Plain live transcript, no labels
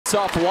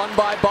face-off won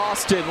by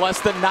Boston.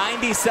 Less than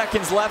 90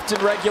 seconds left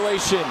in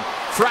regulation.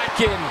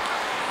 Fratkin,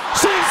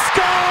 she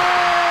scores!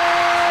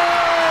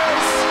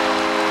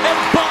 And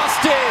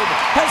Boston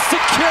has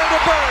secured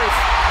a berth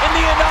in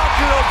the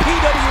inaugural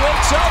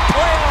PWHL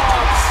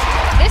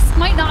playoffs. This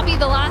might not be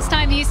the last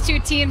time these two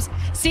teams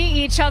see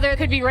each other.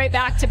 Could be right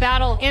back to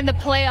battle in the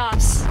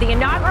playoffs. The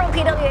inaugural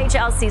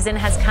PWHL season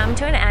has come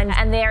to an end,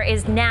 and there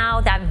is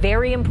now that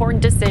very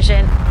important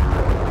decision.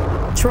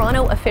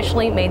 Toronto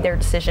officially made their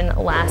decision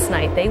last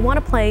night. They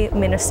want to play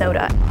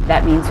Minnesota.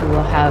 That means we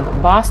will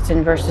have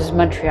Boston versus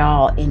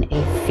Montreal in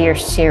a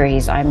fierce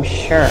series, I'm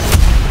sure.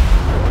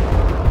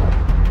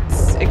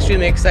 It's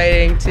extremely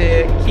exciting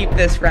to keep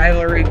this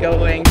rivalry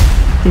going.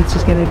 It's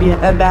just going to be a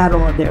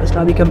battle in there. It's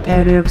going to be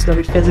competitive, it's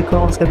going to be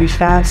physical, it's going to be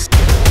fast.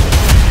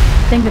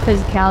 I think the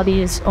physicality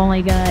is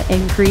only going to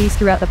increase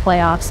throughout the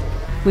playoffs.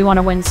 We want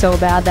to win so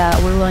bad that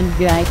we're willing to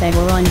do anything.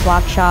 We're willing to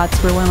block shots.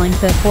 We're willing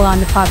to hold on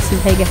to pucks and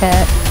take a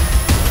hit.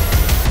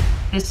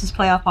 This is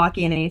playoff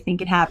hockey and anything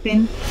can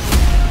happen.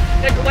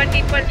 The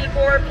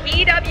 2024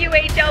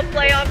 PWHL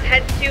playoffs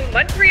head to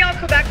Montreal,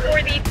 Quebec for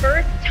the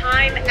first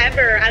time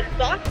ever as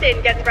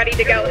Boston gets ready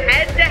to go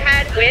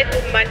head-to-head with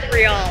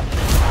Montreal.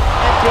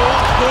 A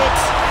big hit.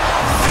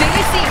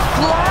 Stacey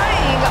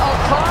flying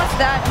across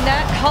that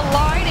net,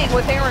 colliding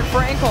with Aaron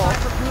Frankel.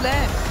 For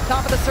Poulin,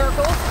 top of the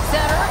circle,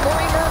 center,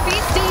 Maureen Murphy,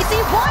 Stacey,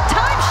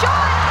 one-time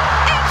shot,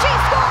 and she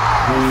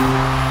scores!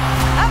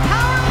 A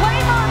power play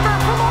marker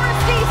for Laura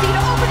Stacey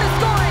to open the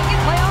scoring in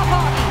playoff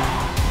hockey.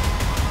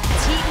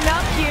 It's heating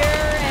up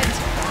here, and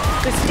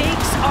the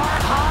stakes are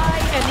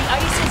high, and the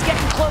ice is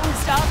getting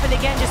closed up, and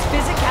again, just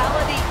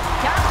physicality.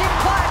 Captain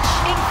Clutch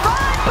in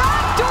front,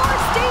 backdoor,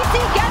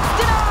 Stacey gets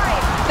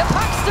denied. The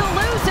puck's still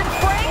loose, and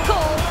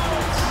Frankel,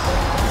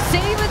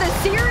 save of the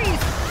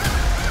series.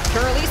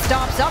 Shirley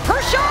stops up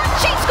her shot,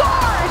 she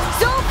scores!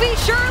 Sophie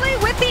Shirley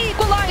with the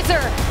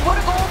equalizer. What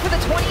a goal for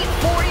the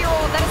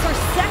 24-year-old. That is her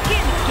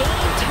second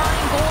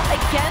game-time goal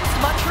against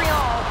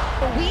Montreal.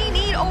 We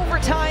need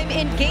overtime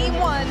in game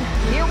one.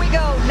 Here we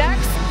go,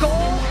 next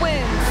goal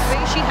wins.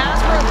 She has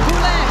for a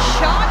Poulin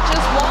shot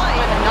just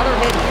wide. Another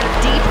hit here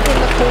deep in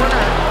the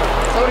corner.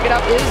 Loading it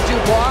up is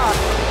Dubois.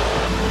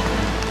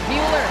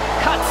 Mueller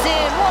cuts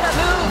in, what a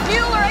move.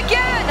 Mueller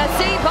again, a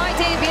save by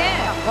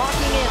Desbiens.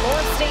 Walking in,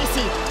 Laura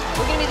Stacey.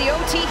 We're going to the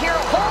OT here.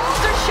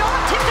 Holds her shot,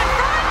 tipped in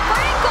front.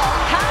 Frankel,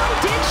 how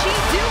did she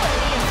do it?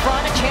 In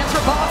front, a chance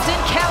for Boston.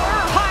 Keller,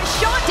 high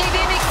shot.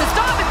 Desbiens makes the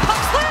stop and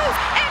pucks loose,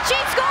 and she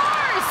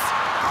scores!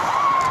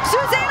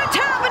 Susanna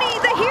Tapani,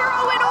 the hero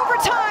in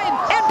overtime,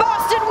 and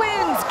Boston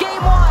wins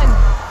game one.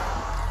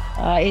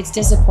 It's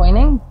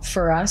disappointing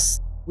for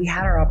us. We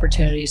had our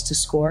opportunities to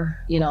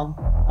score. You know,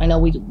 I know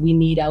we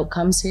need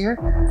outcomes here,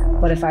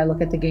 but if I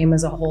look at the game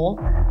as a whole,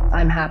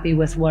 I'm happy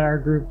with what our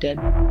group did.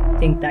 I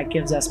think that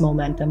gives us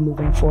momentum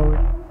moving forward.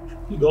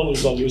 The goal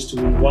is always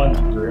to win one,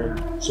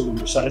 so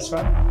we're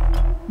satisfied?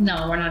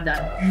 No, we're not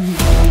done.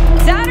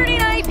 Saturday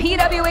night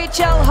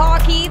PWHL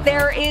hockey,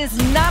 there is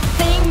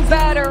nothing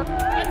better.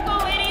 Let's go,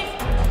 ladies!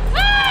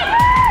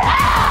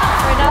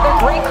 Another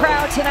great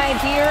crowd tonight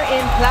here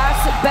in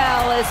Place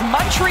Belle as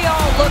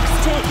Montreal looks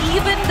to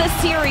even the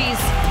series.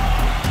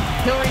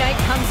 Hillary Knight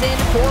comes in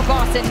for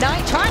Boston.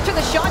 Knight tries for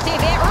the shot.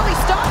 Desbiens early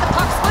stop. The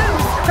puck's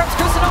loose. Comes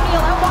Kristen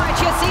O'Neill out wide.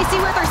 She has Stacey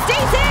with her.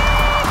 Stacey!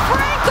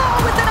 Frankel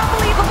with an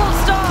unbelievable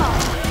stop.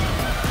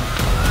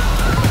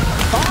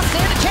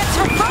 Boston, a chance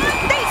from front.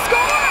 They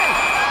score!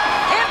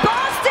 And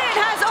Boston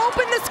has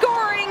opened the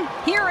scoring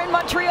here in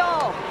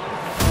Montreal.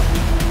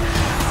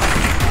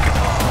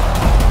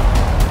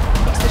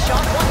 Takes the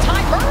shot one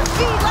time.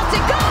 Murphy lets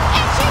it go,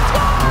 and she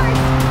scores!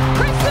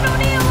 Kristen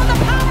O'Neill on the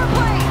power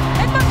play,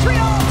 and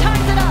Montreal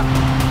ties it up.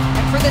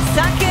 And for the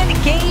second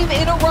game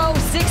in a row,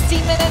 60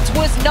 minutes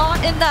was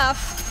not enough,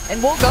 and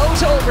we'll go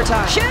to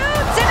overtime. Shoots,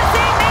 and a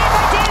save made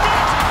by David.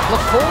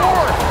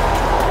 LaFour,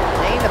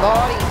 laying the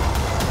body.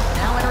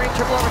 Now entering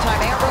triple overtime.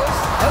 Ambrose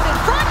out in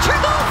front,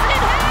 trickles in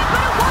hand,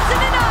 but it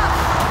wasn't enough.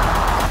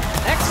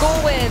 Next goal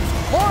wins.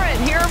 Lauren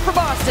here for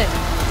Boston.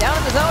 Down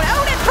in the zone,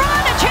 out in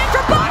front, a chance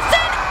for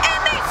Boston, and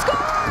they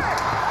score!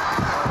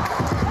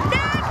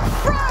 Net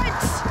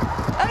front,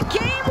 a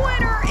game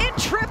winner in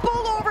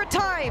triple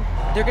overtime.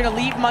 They're going to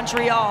leave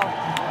Montreal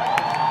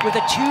with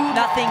a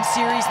 2-0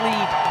 series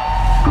lead.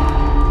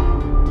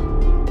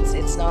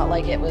 It's not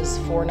like it was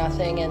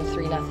 4-0 and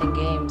 3-0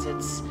 games.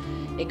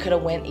 It could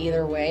have went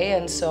either way,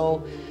 and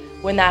so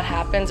when that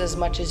happens, as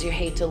much as you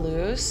hate to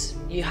lose,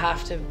 you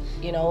have to,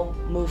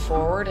 move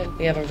forward, and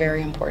we have a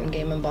very important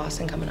game in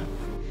Boston coming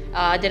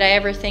up. Did I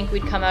ever think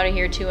we'd come out of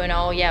here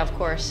 2-0? Yeah, of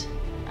course.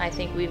 I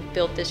think we've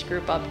built this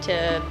group up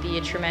to be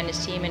a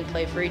tremendous team and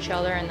play for each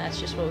other, and that's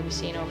just what we've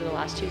seen over the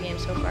last 2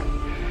 games so far.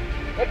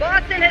 Well,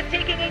 Boston has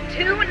taken a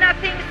 2-0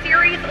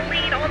 series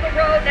lead on the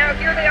road. Now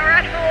here they are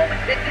at home.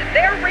 This is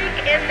their rink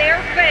and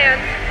their fans.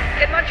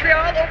 Can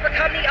Montreal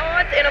overcome the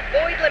odds and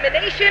avoid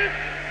elimination?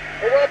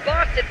 Or will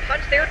Boston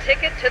punch their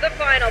ticket to the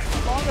final?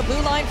 Along the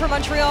blue line for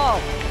Montreal.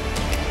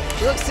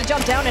 She looks to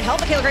jump down and help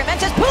Michaela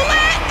Grant-Mentes.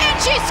 Poulin,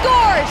 and she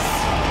scores!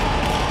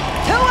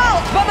 2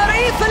 out by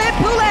Marie-Philippe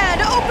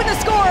Poulin to open the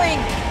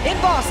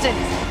Boston.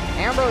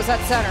 Ambrose at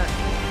center.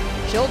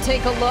 She'll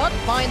take a look,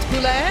 finds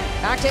Poulin,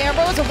 back to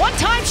Ambrose, a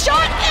one-time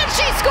shot, and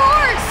she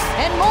scores!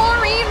 And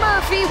Maureen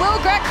Murphy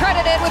will get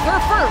credited with her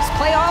first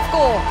playoff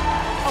goal.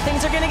 Well,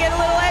 things are going to get a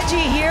little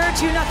edgy here.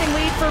 2-0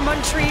 lead for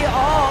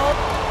Montreal.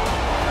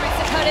 Tries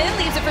to cut in,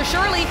 leaves it for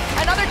Shirley.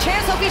 Another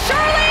chance, Sophie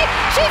Shirley!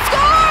 She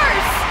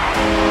scores!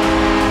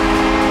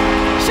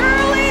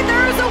 Shirley,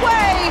 there's a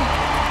way.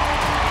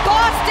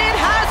 Boston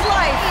has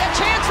life. A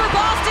chance for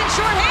Boston,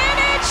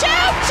 shorthanded,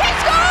 shoot! She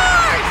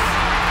scores!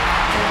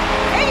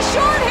 A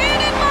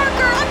shorthanded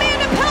marker,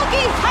 Amanda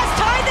Pelkey has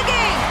tied the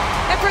game.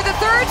 And for the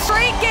third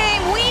straight game,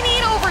 we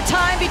need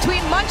overtime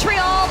between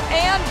Montreal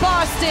and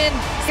Boston.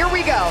 Here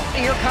we go.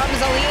 Here comes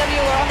Alina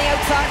Mueller on the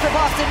outside for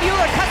Boston.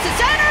 Mueller cuts to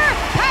center.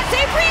 Pass,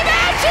 save,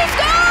 rebound. She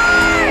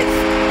scores!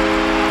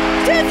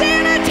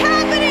 Susanna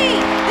Taffany,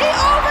 the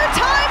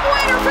overtime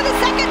winner for the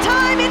second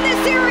time in this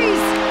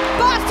series.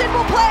 Boston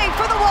will play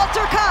for the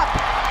Walter Cup.